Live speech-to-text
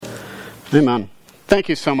Amen. Thank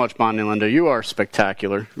you so much, Bonnie and Linda. You are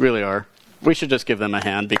spectacular. Really are. We should just give them a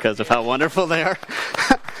hand because of how wonderful they are.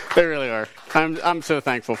 They really are. I'm so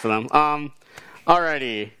thankful for them.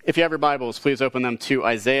 Alrighty. If you have your Bibles, please open them to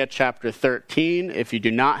Isaiah chapter 13. If you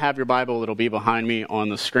do not have your Bible, it'll be behind me on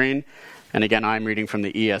the screen. And again, I'm reading from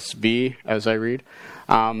the ESV as I read.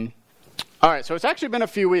 All right, so it's actually been a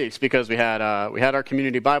few weeks because we had our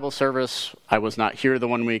community Bible service. I was not here the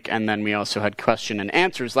one week, and then we also had question and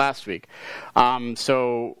answers last week.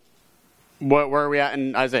 So where are we at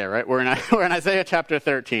in Isaiah, right? We're in Isaiah chapter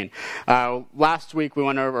 13. Last 3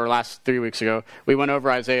 weeks ago, we went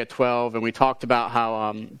over Isaiah 12, and we talked about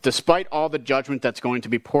how despite all the judgment that's going to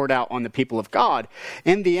be poured out on the people of God,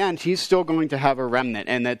 in the end, he's still going to have a remnant,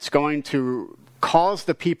 and that's going to cause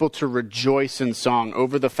the people to rejoice in song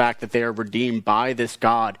over the fact that they are redeemed by this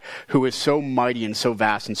God who is so mighty and so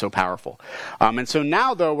vast and so powerful. And so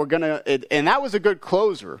now, though, and that was a good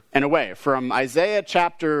closer, in a way. From Isaiah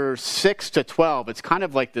chapter 6 to 12, it's kind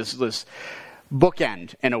of like this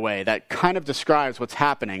bookend, in a way, that kind of describes what's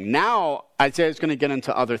happening. Now, Isaiah is going to get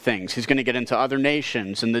into other things. He's going to get into other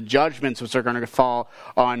nations and the judgments which are going to fall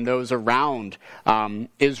on those around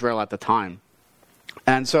Israel at the time.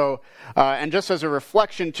 And so, and just as a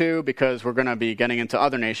reflection too, because we're going to be getting into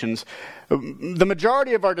other nations, the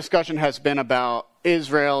majority of our discussion has been about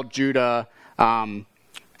Israel, Judah, and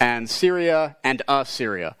Syria and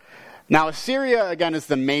Assyria. Now, Assyria, again, is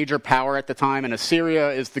the major power at the time, and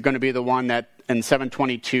Assyria is going to be the one that in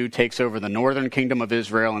 722 takes over the northern kingdom of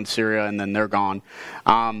Israel and Syria, and then they're gone,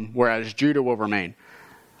 whereas Judah will remain.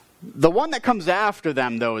 The one that comes after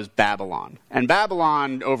them, though, is Babylon. And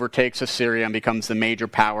Babylon overtakes Assyria and becomes the major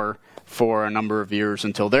power for a number of years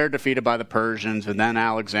until they're defeated by the Persians, and then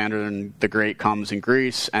Alexander the Great comes in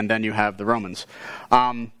Greece, and then you have the Romans.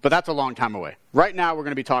 But that's a long time away. Right now, we're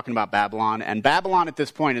going to be talking about Babylon, and Babylon at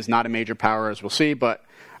this point is not a major power, as we'll see, but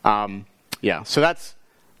so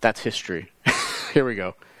that's history. Here we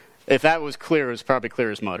go. If that was clear, it was probably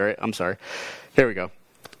clear as mud, right? I'm sorry. Here we go.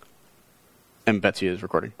 And Betsy is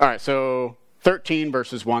recording. All right, so 13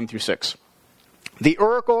 verses 1 through 6. The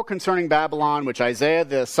oracle concerning Babylon, which Isaiah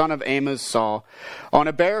the son of Amos saw, on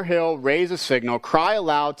a bare hill raise a signal, cry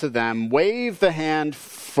aloud to them, wave the hand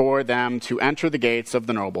for them to enter the gates of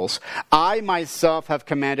the nobles. I myself have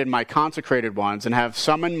commanded my consecrated ones and have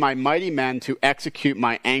summoned my mighty men to execute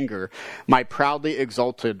my anger, my proudly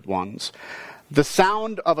exalted ones. The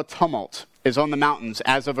sound of a tumult is on the mountains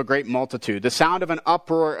as of a great multitude, the sound of an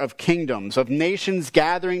uproar of kingdoms, of nations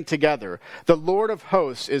gathering together. The Lord of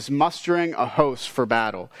hosts is mustering a host for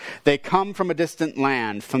battle. They come from a distant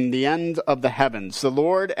land, from the end of the heavens, the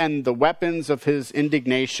Lord and the weapons of his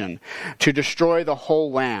indignation, to destroy the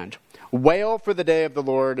whole land. Wail, for the day of the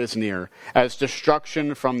Lord is near. As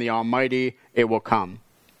destruction from the Almighty it will come.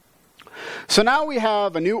 So now we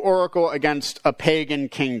have a new oracle against a pagan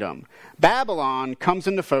kingdom. Babylon comes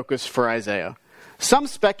into focus for Isaiah. Some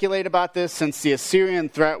speculate about this since the Assyrian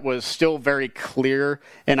threat was still very clear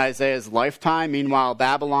in Isaiah's lifetime. Meanwhile,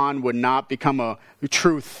 Babylon would not become a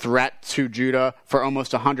true threat to Judah for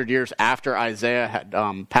almost 100 years after Isaiah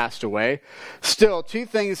had passed away. Still, two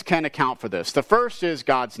things can account for this. The first is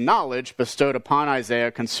God's knowledge bestowed upon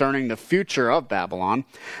Isaiah concerning the future of Babylon.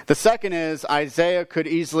 The second is Isaiah could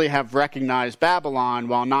easily have recognized Babylon,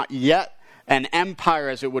 while not yet an empire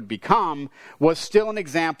as it would become, was still an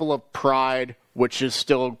example of pride, which is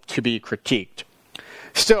still to be critiqued.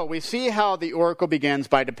 Still, we see how the oracle begins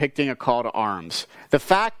by depicting a call to arms. The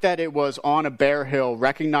fact that it was on a bare hill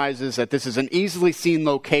recognizes that this is an easily seen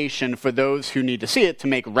location for those who need to see it to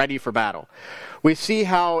make ready for battle. We see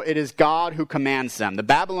how it is God who commands them. The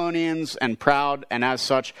Babylonians and proud, and as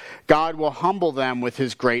such, God will humble them with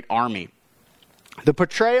his great army. The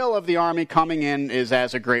portrayal of the army coming in is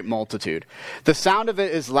as a great multitude. The sound of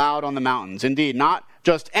it is loud on the mountains. Indeed, not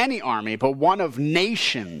just any army, but one of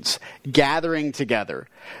nations gathering together.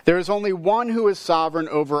 There is only one who is sovereign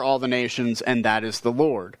over all the nations, and that is the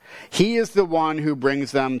Lord. He is the one who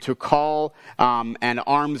brings them to call and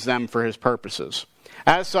arms them for his purposes.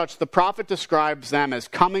 As such, the prophet describes them as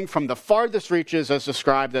coming from the farthest reaches, as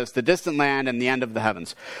described as the distant land and the end of the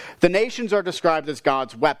heavens. The nations are described as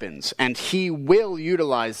God's weapons, and he will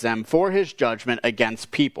utilize them for his judgment against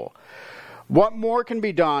people. What more can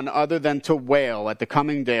be done other than to wail at the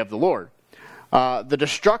coming day of the Lord? The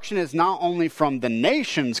destruction is not only from the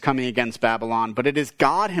nations coming against Babylon, but it is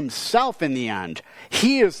God himself in the end.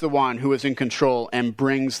 He is the one who is in control and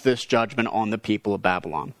brings this judgment on the people of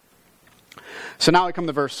Babylon. So now we come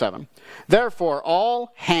to verse 7. Therefore,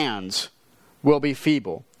 all hands will be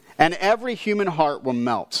feeble, and every human heart will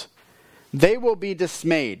melt. They will be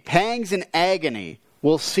dismayed. Pangs and agony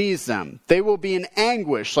will seize them. They will be in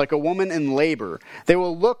anguish like a woman in labor. They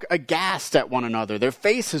will look aghast at one another. Their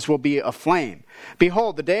faces will be aflame.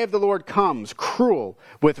 Behold, the day of the Lord comes, cruel,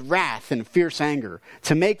 with wrath and fierce anger,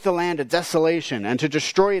 to make the land a desolation and to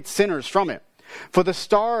destroy its sinners from it. For the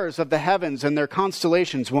stars of the heavens and their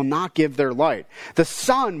constellations will not give their light. The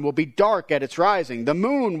sun will be dark at its rising. The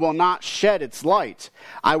moon will not shed its light.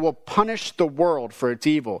 I will punish the world for its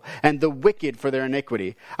evil and the wicked for their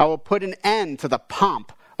iniquity. I will put an end to the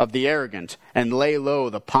pomp of the arrogant and lay low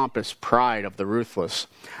the pompous pride of the ruthless.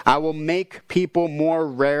 I will make people more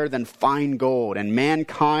rare than fine gold and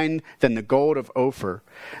mankind than the gold of Ophir.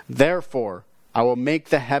 Therefore, I will make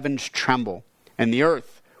the heavens tremble and the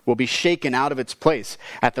earth will be shaken out of its place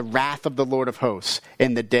at the wrath of the Lord of hosts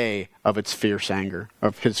in the day of his fierce anger.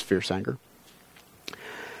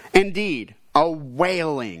 Indeed, a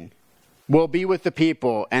wailing will be with the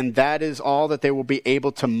people, and that is all that they will be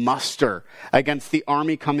able to muster against the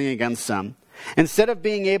army coming against them. Instead of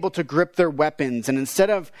being able to grip their weapons, and instead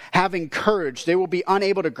of having courage, they will be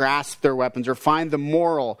unable to grasp their weapons or find the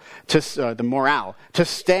morale to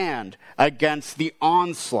stand against the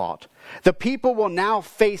onslaught. The people will now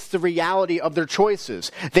face the reality of their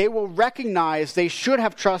choices. They will recognize they should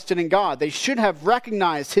have trusted in God. They should have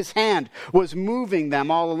recognized his hand was moving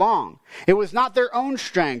them all along. It was not their own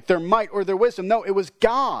strength, their might, or their wisdom. No, it was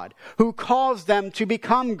God who caused them to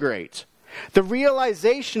become great. The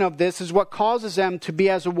realization of this is what causes them to be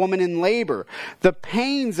as a woman in labor. The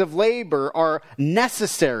pains of labor are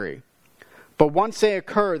necessary, but once they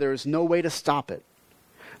occur, there is no way to stop it.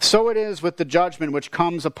 So it is with the judgment which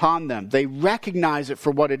comes upon them. They recognize it for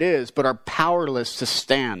what it is, but are powerless to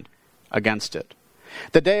stand against it.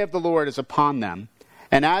 The day of the Lord is upon them,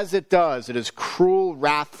 and as it does, it is cruel,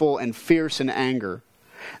 wrathful, and fierce in anger.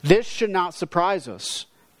 This should not surprise us.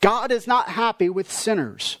 God is not happy with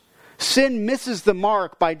sinners. Sin misses the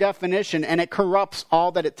mark by definition, and it corrupts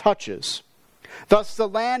all that it touches. Thus, the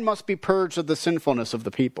land must be purged of the sinfulness of the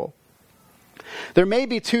people. There may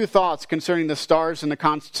be two thoughts concerning the stars and the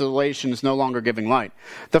constellations no longer giving light.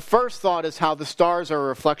 The first thought is how the stars are a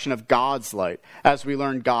reflection of God's light. As we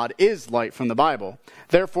learn, God is light from the Bible.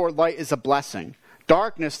 Therefore, light is a blessing.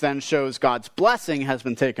 Darkness then shows God's blessing has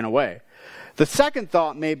been taken away. The second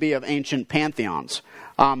thought may be of ancient pantheons.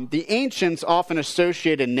 The ancients often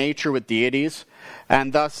associated nature with deities,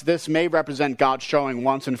 and thus this may represent God showing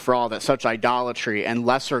once and for all that such idolatry and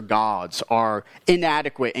lesser gods are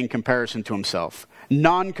inadequate in comparison to himself.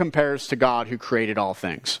 None compares to God who created all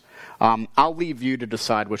things. I'll leave you to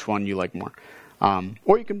decide which one you like more.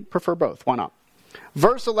 Or you can prefer both. Why not?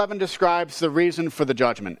 Verse 11 describes the reason for the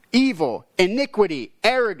judgment. Evil, iniquity,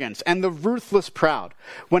 arrogance, and the ruthless proud.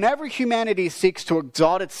 Whenever humanity seeks to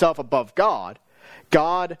exalt itself above God,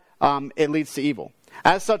 it leads to evil.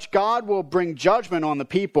 As such, God will bring judgment on the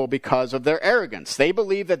people because of their arrogance. They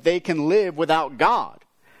believe that they can live without God.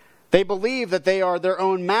 They believe that they are their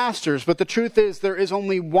own masters, but the truth is there is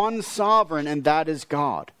only one sovereign, and that is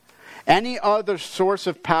God. Any other source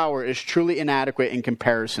of power is truly inadequate in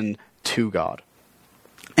comparison to God.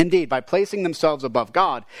 Indeed, by placing themselves above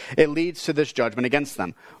God, it leads to this judgment against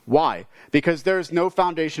them. Why? Because there is no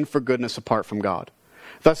foundation for goodness apart from God.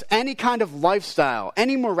 Thus, any kind of lifestyle,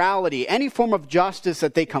 any morality, any form of justice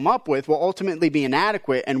that they come up with will ultimately be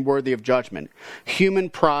inadequate and worthy of judgment. Human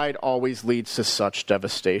pride always leads to such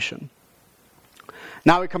devastation.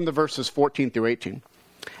 Now we come to verses 14 through 18.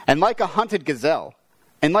 And like a hunted gazelle,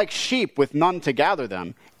 and like sheep with none to gather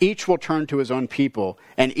them, each will turn to his own people,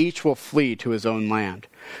 and each will flee to his own land.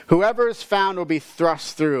 Whoever is found will be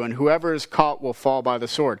thrust through, and whoever is caught will fall by the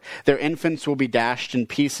sword. Their infants will be dashed in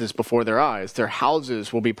pieces before their eyes. Their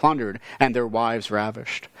houses will be plundered, and their wives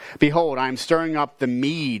ravished. Behold, I am stirring up the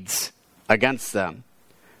Medes against them,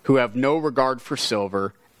 who have no regard for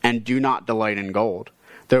silver, and do not delight in gold.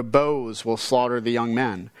 Their bows will slaughter the young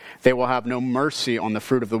men. They will have no mercy on the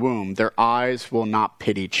fruit of the womb. Their eyes will not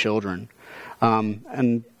pity children.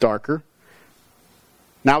 And darker.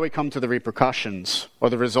 Now we come to the repercussions, or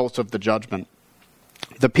the results of the judgment.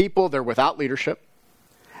 The people, they're without leadership,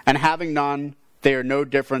 and having none, they are no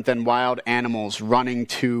different than wild animals running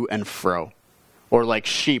to and fro, or like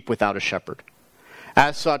sheep without a shepherd.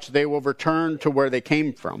 As such, they will return to where they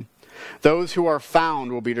came from. Those who are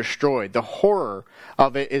found will be destroyed. The horror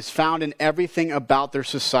of it is found in everything about their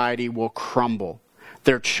society will crumble.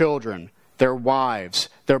 Their children, their wives,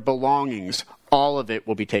 their belongings, all of it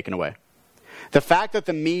will be taken away. The fact that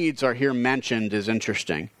the Medes are here mentioned is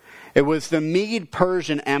interesting. It was the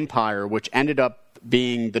Mede-Persian Empire which ended up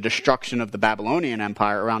being the destruction of the Babylonian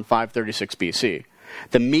Empire around 536 BC.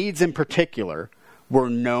 The Medes in particular were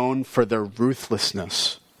known for their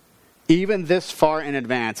ruthlessness. Even this far in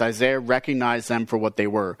advance, Isaiah recognized them for what they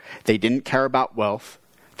were. They didn't care about wealth.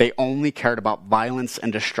 They only cared about violence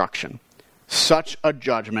and destruction. Such a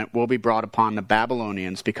judgment will be brought upon the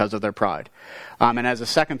Babylonians because of their pride. And as a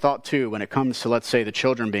second thought, too, when it comes to, let's say, the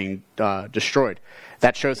children being destroyed,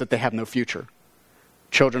 that shows that they have no future.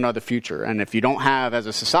 Children are the future. And if you don't have, as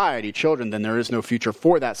a society, children, then there is no future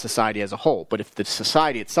for that society as a whole. But if the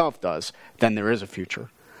society itself does, then there is a future.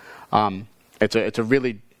 It's a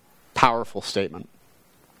really powerful statement.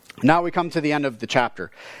 Now we come to the end of the chapter.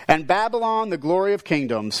 And Babylon, the glory of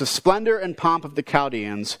kingdoms, the splendor and pomp of the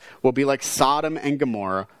Chaldeans, will be like Sodom and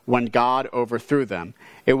Gomorrah when God overthrew them.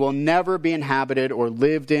 It will never be inhabited or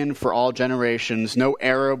lived in for all generations. No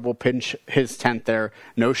Arab will pitch his tent there.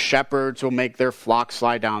 No shepherds will make their flocks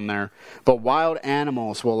lie down there. But wild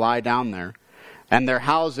animals will lie down there. And their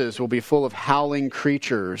houses will be full of howling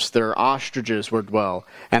creatures. Their ostriches will dwell,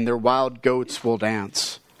 and their wild goats will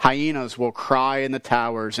dance. Hyenas will cry in the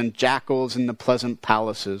towers, and jackals in the pleasant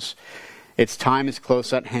palaces. Its time is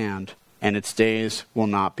close at hand, and its days will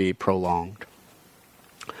not be prolonged.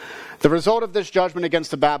 The result of this judgment against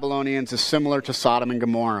the Babylonians is similar to Sodom and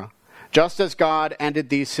Gomorrah. Just as God ended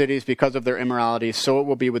these cities because of their immorality, so it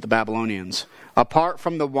will be with the Babylonians. Apart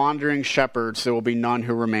from the wandering shepherds, there will be none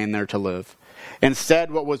who remain there to live. Instead,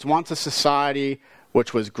 what was once a society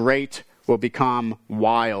which was great will become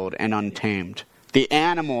wild and untamed. The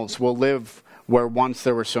animals will live where once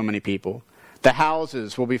there were so many people. The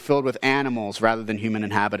houses will be filled with animals rather than human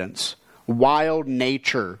inhabitants. Wild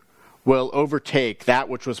nature will overtake that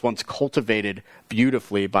which was once cultivated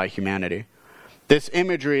beautifully by humanity. This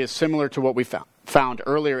imagery is similar to what we found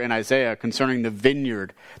earlier in Isaiah concerning the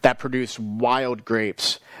vineyard that produced wild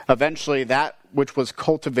grapes. Eventually, that which was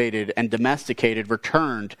cultivated and domesticated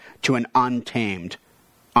returned to an untamed,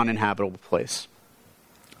 uninhabitable place.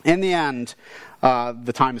 In the end,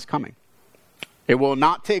 the time is coming. It will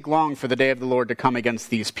not take long for the day of the Lord to come against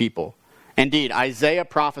these people. Indeed, Isaiah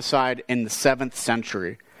prophesied in the 7th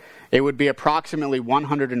century. It would be approximately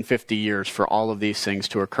 150 years for all of these things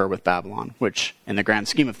to occur with Babylon, which, in the grand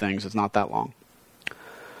scheme of things, is not that long.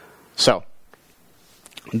 So,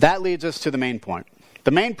 that leads us to the main point. The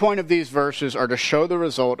main point of these verses are to show the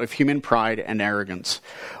result of human pride and arrogance.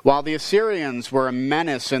 While the Assyrians were a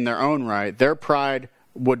menace in their own right, their pride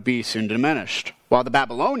would be soon diminished. While the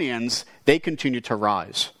Babylonians, they continued to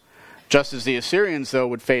rise. Just as the Assyrians, though,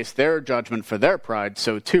 would face their judgment for their pride,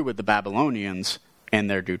 so too would the Babylonians in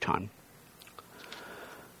their due time.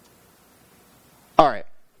 All right.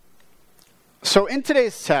 So in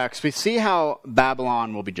today's text, we see how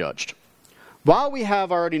Babylon will be judged. While we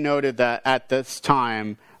have already noted that at this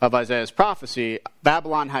time of Isaiah's prophecy,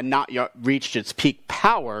 Babylon had not yet reached its peak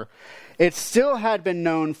power, it still had been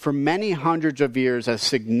known for many hundreds of years as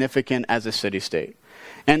significant as a city-state.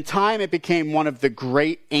 In time, it became one of the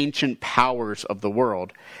great ancient powers of the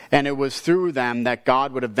world, and it was through them that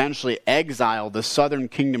God would eventually exile the southern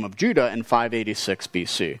kingdom of Judah in 586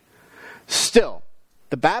 BC. Still,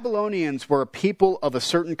 the Babylonians were a people of a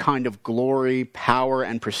certain kind of glory, power,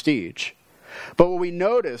 and prestige. But what we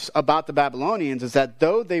notice about the Babylonians is that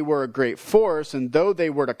though they were a great force and though they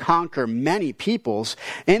were to conquer many peoples,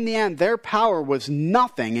 in the end their power was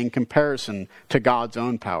nothing in comparison to God's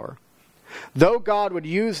own power. Though God would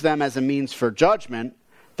use them as a means for judgment,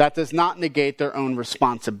 that does not negate their own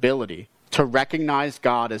responsibility to recognize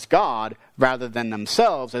God as God rather than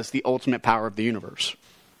themselves as the ultimate power of the universe.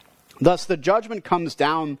 Thus, the judgment comes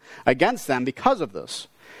down against them because of this.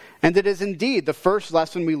 And it is indeed the first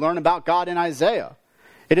lesson we learn about God in Isaiah.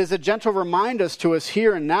 It is a gentle reminder to us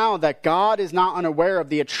here and now that God is not unaware of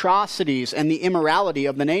the atrocities and the immorality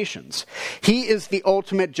of the nations. He is the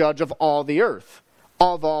ultimate judge of all the earth,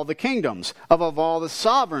 of all the kingdoms, of all the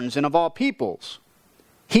sovereigns, and of all peoples.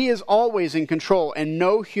 He is always in control, and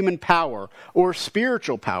no human power or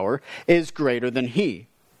spiritual power is greater than he.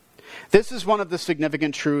 This is one of the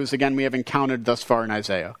significant truths, again, we have encountered thus far in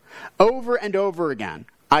Isaiah. Over and over again,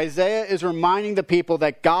 Isaiah is reminding the people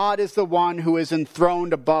that God is the one who is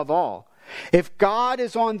enthroned above all. If God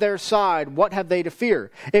is on their side, what have they to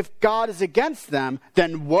fear? If God is against them,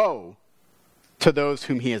 then woe to those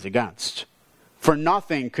whom he is against. For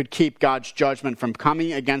nothing could keep God's judgment from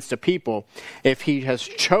coming against a people if he has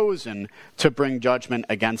chosen to bring judgment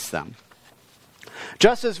against them.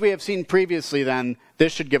 Just as we have seen previously, then,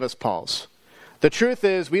 this should give us pause. The truth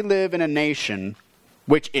is, we live in a nation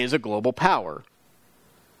which is a global power.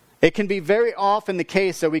 It can be very often the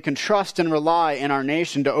case that we can trust and rely in our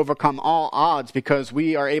nation to overcome all odds because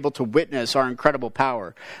we are able to witness our incredible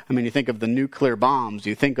power. I mean, you think of the nuclear bombs,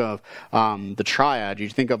 you think of the triad, you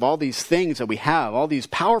think of all these things that we have, all these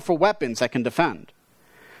powerful weapons that can defend.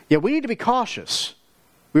 Yet we need to be cautious.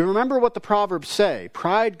 We remember what the Proverbs say.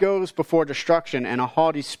 Pride goes before destruction and a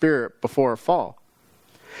haughty spirit before a fall.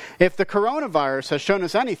 If the coronavirus has shown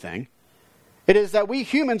us anything, it is that we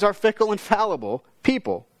humans are fickle and fallible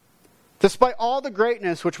people. Despite all the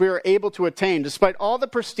greatness which we are able to attain, despite all the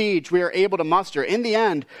prestige we are able to muster, in the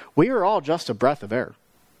end, we are all just a breath of air.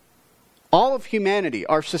 All of humanity,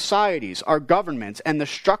 our societies, our governments, and the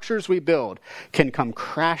structures we build can come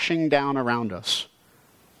crashing down around us.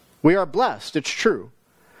 We are blessed, it's true.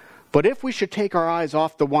 But if we should take our eyes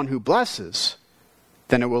off the one who blesses,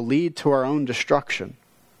 then it will lead to our own destruction.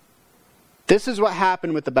 This is what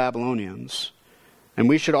happened with the Babylonians, and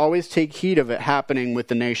we should always take heed of it happening with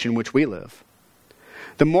the nation which we live.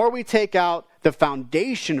 The more we take out the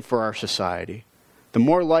foundation for our society, the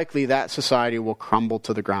more likely that society will crumble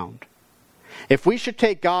to the ground. If we should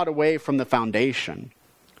take God away from the foundation,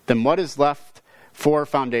 then what is left for a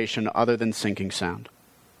foundation other than sinking sand?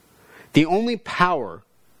 The only power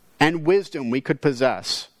and wisdom we could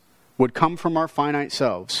possess would come from our finite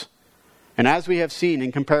selves. And as we have seen,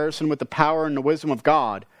 in comparison with the power and the wisdom of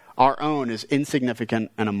God, our own is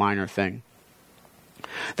insignificant and a minor thing.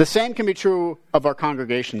 The same can be true of our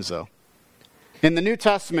congregations, though. In the New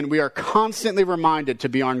Testament, we are constantly reminded to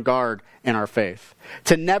be on guard in our faith,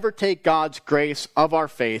 to never take God's grace of our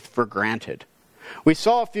faith for granted. We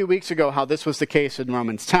saw a few weeks ago how this was the case in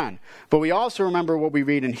Romans 10, but we also remember what we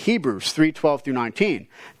read in Hebrews 3:12 through 19.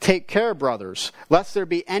 Take care, brothers, lest there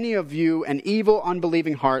be any of you an evil,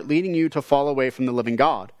 unbelieving heart leading you to fall away from the living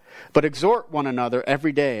God. But exhort one another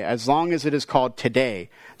every day, as long as it is called today,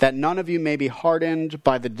 that none of you may be hardened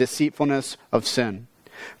by the deceitfulness of sin.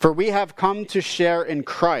 For we have come to share in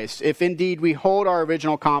Christ, if indeed we hold our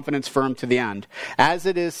original confidence firm to the end. As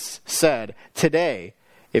it is said, today,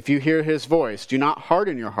 if you hear his voice, do not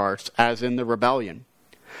harden your hearts as in the rebellion.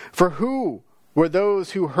 For who were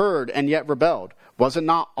those who heard and yet rebelled? Was it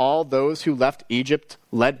not all those who left Egypt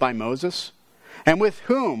led by Moses? And with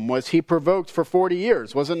whom was he provoked for 40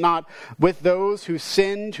 years? Was it not with those who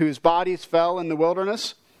sinned, whose bodies fell in the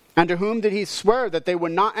wilderness? And to whom did he swear that they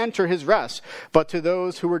would not enter his rest, but to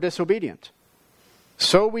those who were disobedient?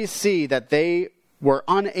 So we see that they were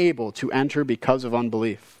unable to enter because of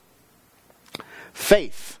unbelief.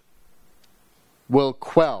 Faith will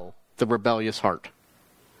quell the rebellious heart.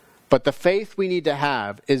 But the faith we need to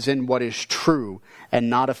have is in what is true and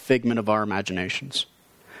not a figment of our imaginations.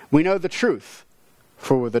 We know the truth,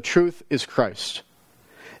 for the truth is Christ.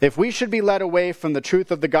 If we should be led away from the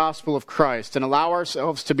truth of the gospel of Christ and allow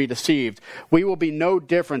ourselves to be deceived, we will be no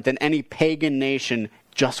different than any pagan nation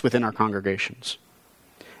just within our congregations.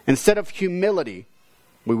 Instead of humility,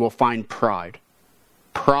 we will find pride.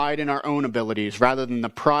 Pride in our own abilities rather than the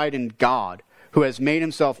pride in God, who has made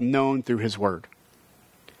himself known through his word.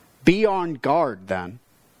 Be on guard, then,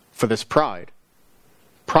 for this pride.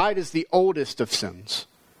 Pride is the oldest of sins,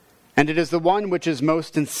 and it is the one which is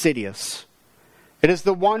most insidious. It is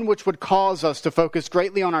the one which would cause us to focus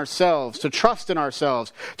greatly on ourselves, to trust in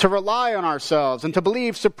ourselves, to rely on ourselves, and to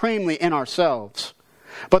believe supremely in ourselves.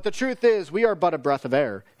 But the truth is, we are but a breath of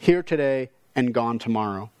air, here today and gone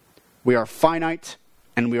tomorrow. We are finite,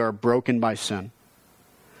 and we are broken by sin.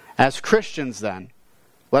 As Christians, then,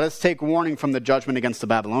 let us take warning from the judgment against the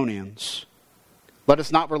Babylonians. Let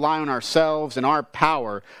us not rely on ourselves and our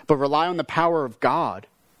power, but rely on the power of God.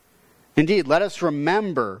 Indeed, let us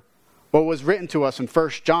remember what was written to us in 1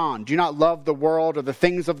 John. Do not love the world or the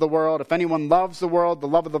things of the world. If anyone loves the world, the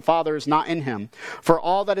love of the Father is not in him. For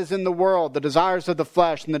all that is in the world, the desires of the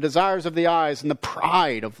flesh and the desires of the eyes and the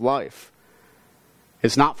pride of life,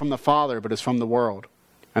 is not from the Father, but is from the world.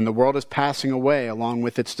 And the world is passing away along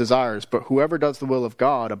with its desires, but whoever does the will of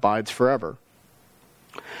God abides forever.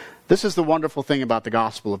 This is the wonderful thing about the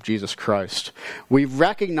gospel of Jesus Christ. We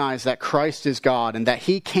recognize that Christ is God and that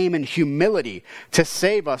he came in humility to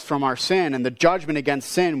save us from our sin and the judgment against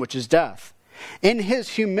sin, which is death. In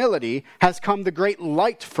his humility has come the great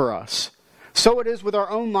light for us. So it is with our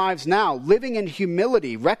own lives now. Living in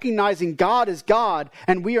humility, recognizing God is God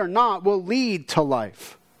and we are not, will lead to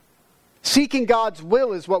life. Seeking God's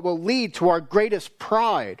will is what will lead to our greatest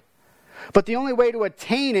pride. But the only way to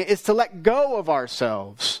attain it is to let go of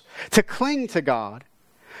ourselves, to cling to God.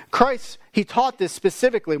 Christ, he taught this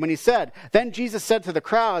specifically when he said, then Jesus said to the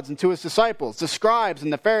crowds and to his disciples, the scribes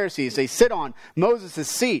and the Pharisees, they sit on Moses'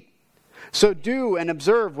 seat. So do and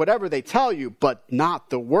observe whatever they tell you, but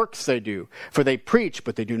not the works they do. For they preach,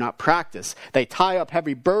 but they do not practice. They tie up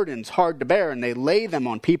heavy burdens hard to bear, and they lay them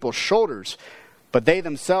on people's shoulders. But they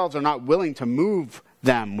themselves are not willing to move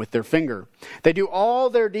them with their finger. They do all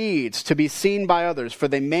their deeds to be seen by others, for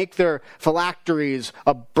they make their phylacteries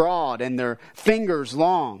broad and their fingers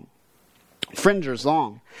long. fringers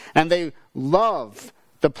long. And they love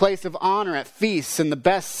the place of honor at feasts and the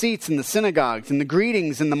best seats in the synagogues and the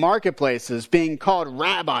greetings in the marketplaces, being called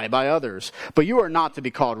rabbi by others. But you are not to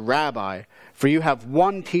be called rabbi, for you have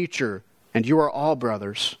one teacher, and you are all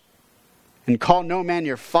brothers. And call no man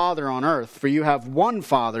your father on earth, for you have one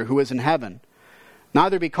Father who is in heaven.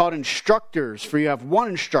 Neither be called instructors, for you have one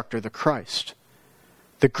instructor, the Christ.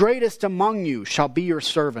 The greatest among you shall be your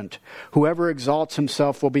servant. Whoever exalts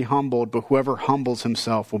himself will be humbled, but whoever humbles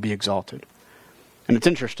himself will be exalted. And it's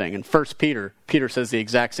interesting. In 1 Peter, Peter says the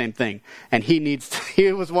exact same thing. And he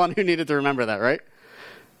was one who needed to remember that, right?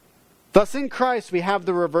 Thus in Christ we have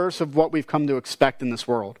the reverse of what we've come to expect in this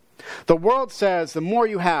world. The world says the more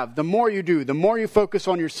you have, the more you do, the more you focus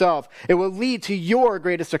on yourself, it will lead to your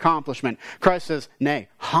greatest accomplishment. Christ says, nay,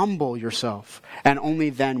 humble yourself, and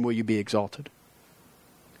only then will you be exalted.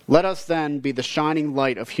 Let us then be the shining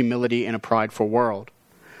light of humility in a prideful world.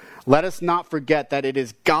 Let us not forget that it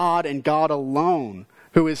is God and God alone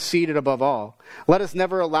who is seated above all. Let us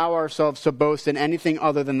never allow ourselves to boast in anything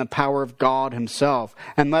other than the power of God himself.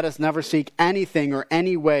 And let us never seek anything or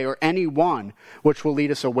any way or anyone which will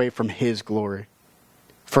lead us away from his glory.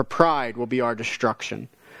 For pride will be our destruction,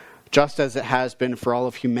 just as it has been for all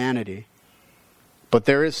of humanity. But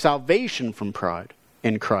there is salvation from pride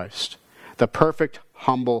in Christ, the perfect,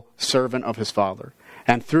 humble servant of his Father,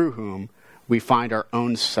 and through whom we find our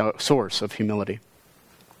own source of humility.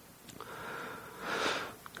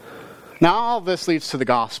 Now all of this leads to the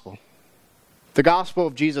gospel. The gospel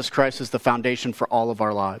of Jesus Christ is the foundation for all of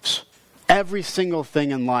our lives. Every single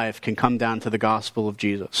thing in life can come down to the gospel of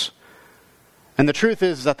Jesus. And the truth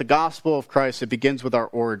is that the gospel of Christ, it begins with our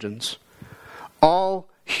origins. All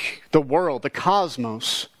the world, the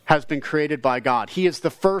cosmos, has been created by God. He is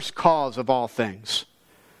the first cause of all things.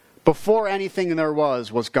 Before anything there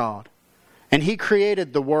was God. And he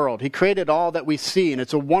created the world. He created all that we see. And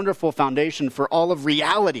it's a wonderful foundation for all of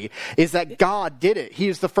reality, is that God did it. He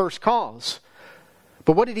is the first cause.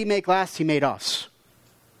 But what did he make last? He made us.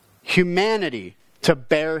 Humanity to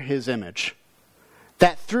bear his image.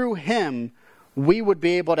 That through him, we would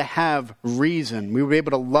be able to have reason. We would be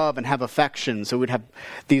able to love and have affection. So we'd have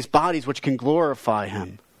these bodies which can glorify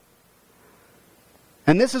him.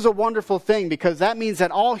 And this is a wonderful thing, because that means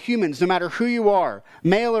that all humans, no matter who you are,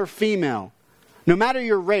 male or female, no matter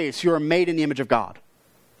your race, you are made in the image of God.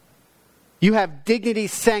 You have dignity,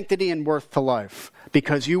 sanctity, and worth to life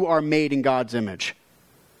because you are made in God's image.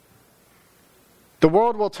 The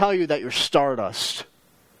world will tell you that you're stardust.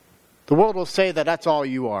 The world will say that that's all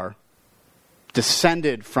you are,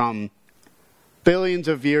 descended from billions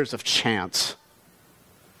of years of chance.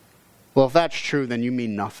 Well, if that's true, then you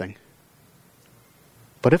mean nothing.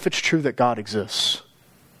 But if it's true that God exists,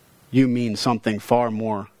 you mean something far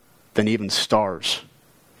more than even stars.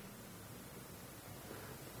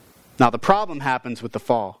 Now the problem happens with the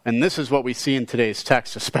fall, and this is what we see in today's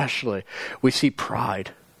text especially. We see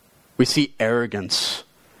pride. We see arrogance.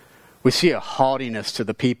 We see a haughtiness to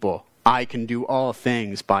the people. I can do all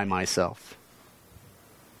things by myself.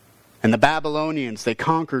 And the Babylonians, they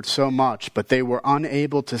conquered so much, but they were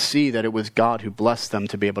unable to see that it was God who blessed them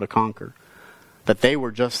to be able to conquer. That they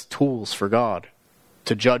were just tools for God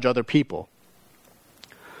to judge other people.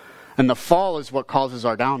 And the fall is what causes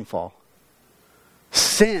our downfall.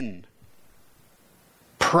 Sin,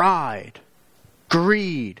 pride,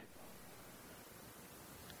 greed,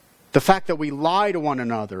 the fact that we lie to one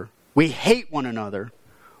another, we hate one another,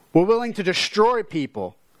 we're willing to destroy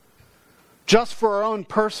people just for our own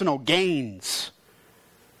personal gains.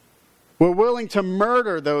 We're willing to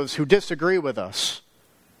murder those who disagree with us.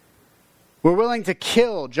 We're willing to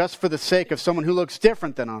kill just for the sake of someone who looks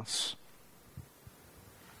different than us.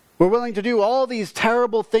 We're willing to do all these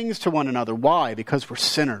terrible things to one another. Why? Because we're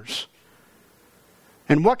sinners.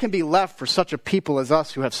 And what can be left for such a people as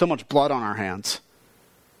us who have so much blood on our hands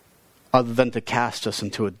other than to cast us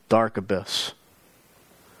into a dark abyss?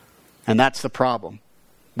 And that's the problem.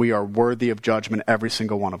 We are worthy of judgment, every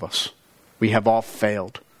single one of us. We have all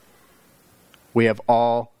failed. We have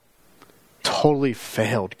all totally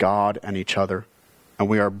failed God and each other. And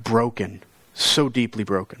we are broken, so deeply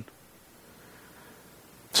broken.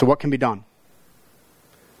 So what can be done?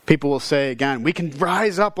 People will say again, we can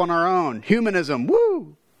rise up on our own. Humanism,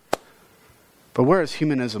 woo! But where has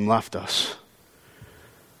humanism left us?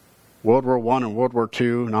 World War I and World War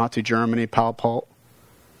II, Nazi Germany, Pol Pot.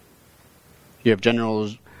 You have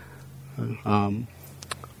General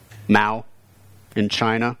Mao in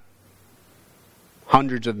China.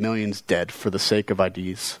 Hundreds of millions dead for the sake of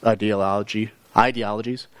ideologies.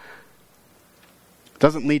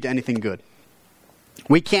 Doesn't lead to anything good.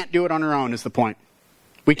 We can't do it on our own is the point.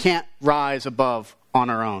 We can't rise above on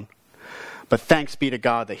our own. But thanks be to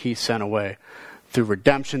God that he sent away through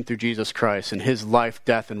redemption through Jesus Christ and his life,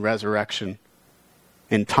 death, and resurrection.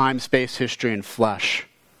 In time, space, history, and flesh,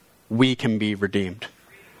 we can be redeemed.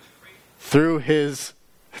 Through his...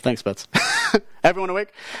 Thanks, Bets. Everyone awake?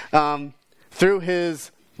 Through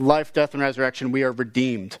his life, death, and resurrection, we are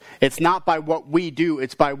redeemed. It's not by what we do,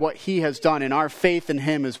 it's by what he has done. And our faith in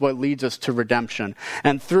him is what leads us to redemption.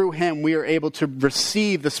 And through him, we are able to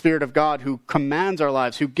receive the Spirit of God who commands our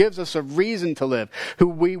lives, who gives us a reason to live, who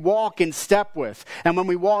we walk in step with. And when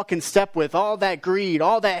we walk in step with, all that greed,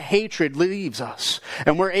 all that hatred leaves us.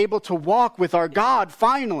 And we're able to walk with our God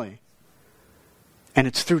finally. And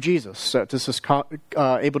it's through Jesus that this is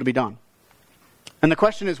able to be done. And the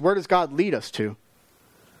question is, where does God lead us to?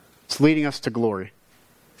 It's leading us to glory.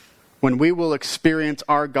 When we will experience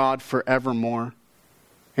our God forevermore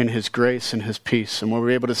in his grace and his peace, and when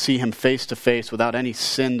we're able to see him face to face without any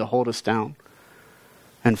sin to hold us down.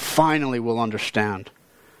 And finally we'll understand.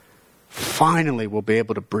 Finally we'll be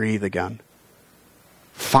able to breathe again.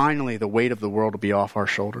 Finally the weight of the world will be off our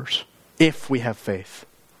shoulders. If we have faith.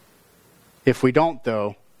 If we don't,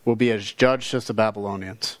 though, we'll be as judged as the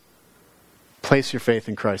Babylonians. Place your faith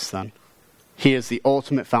in Christ then. He is the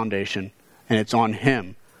ultimate foundation, and it's on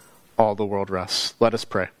him all the world rests. Let us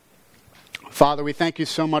pray. Father, we thank you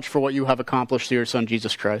so much for what you have accomplished through your Son,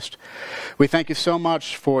 Jesus Christ. We thank you so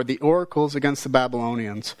much for the oracles against the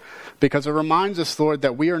Babylonians, because it reminds us, Lord,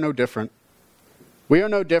 that we are no different. We are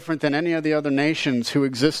no different than any of the other nations who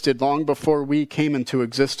existed long before we came into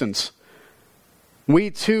existence.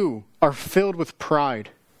 We, too, are filled with pride.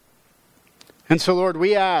 And so, Lord,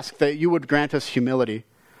 we ask that you would grant us humility,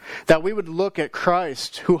 that we would look at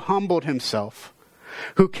Christ who humbled himself,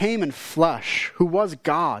 who came in flesh, who was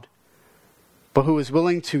God, but who was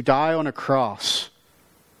willing to die on a cross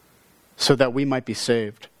so that we might be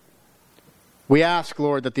saved. We ask,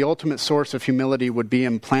 Lord, that the ultimate source of humility would be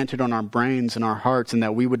implanted on our brains and our hearts, and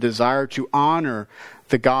that we would desire to honor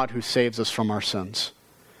the God who saves us from our sins.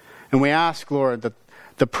 And we ask, Lord, that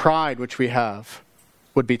the pride which we have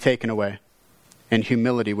would be taken away, and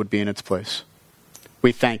humility would be in its place.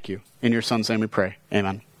 We thank you. In your Son's name we pray.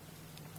 Amen.